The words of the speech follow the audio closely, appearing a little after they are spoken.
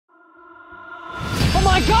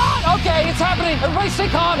my God! Okay, it's happening. Everybody stay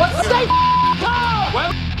calm. Stay calm!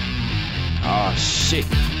 Well. Oh, shit.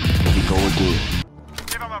 Here we go again.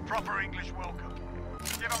 Give him a proper English welcome.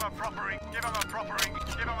 Give him a proper English welcome.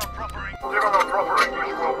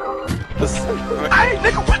 Hey,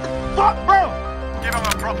 nigga, what the fuck, bro? Give him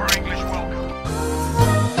a proper English welcome.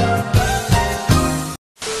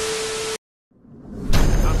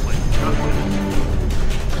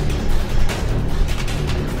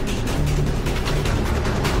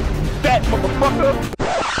 That motherfucker.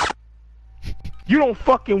 You don't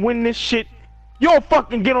fucking win this shit. You don't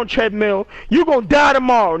fucking get on treadmill. You gonna die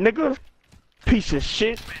tomorrow, nigga. Piece of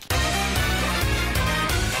shit.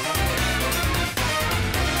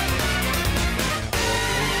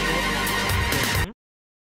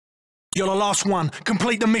 You're the last one.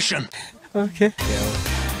 Complete the mission. Okay.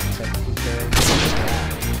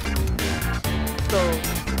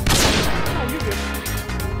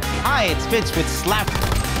 Hi, it's Fitz with Slap.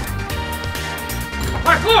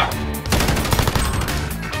 Parkour!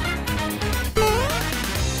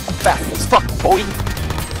 I'm fast as fuck, boy.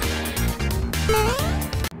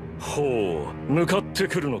 ほう、向かって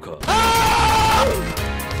くるのか。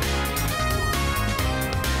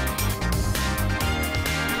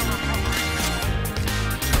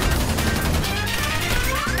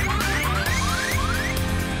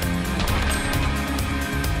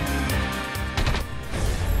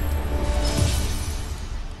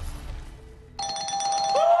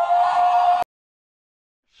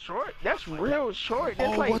Short? That's real short.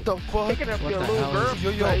 That's like what the fuck? picking up What your the little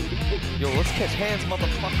hell girl. is- Yo, let's catch hands,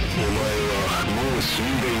 motherfucker.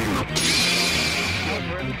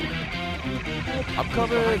 I'm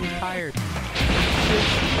coming. I'm tired.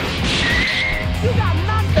 You got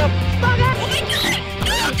knocked the fuck out.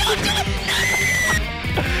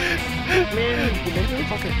 Man, you make me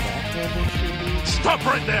fucking back. Stop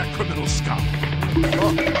right there, criminal scum.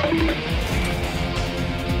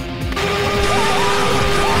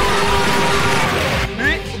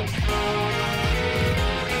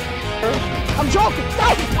 I'm joking!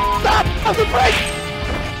 Stop! Stop! I'm the break!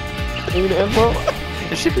 Give me the info.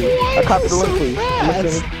 It should be. I copied the link, please.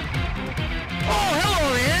 Oh,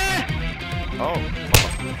 hello, yeah. Oh.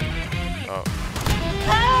 Oh.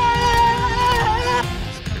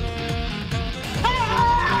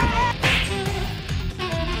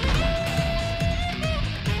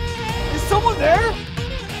 Is someone there?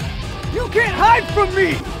 You can't hide from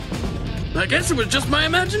me! I guess it was just my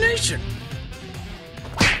imagination.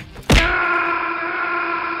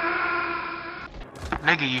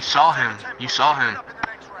 Nigga, you saw him. You saw him.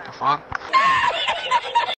 The fuck?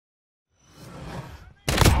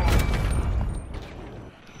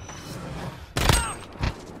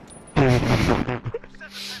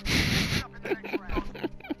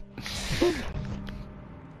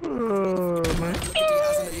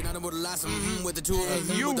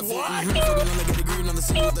 You what?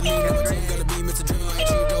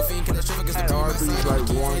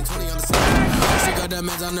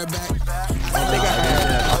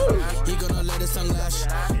 He gonna let his tongue lash.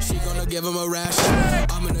 She gonna give him a rash.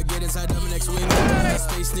 I'm gonna get inside Dominic's wing.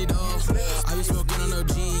 Space need off. I be smoking on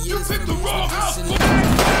OG. Yeah, it's picked the wrong house.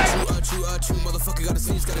 True, motherfucker gotta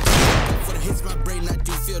sneeze, gotta cheat. For the hits my brain, I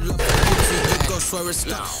do feel love. You go swear it's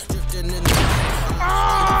stuck. Drifting in the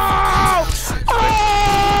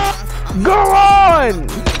Go on!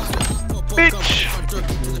 Bitch!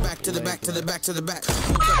 to the back.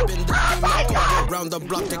 Round the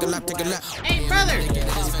block, take a lap. Hey, brother!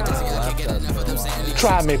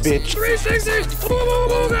 Try me, bitch. 360!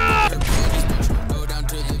 Go down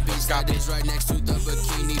to the beach, got this right next to the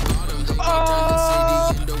bikini bottom. They turn the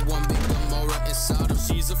city into one big Gomorrah and Sodom.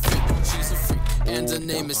 She's a freak, and her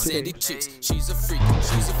name is Sadie Chicks. She's a freak,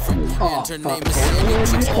 and her name is Sadie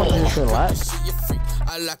Chicks. She a freak,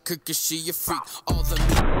 I like her 'cause she a freak. All the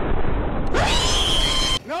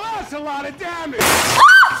Now that's a lot of damage.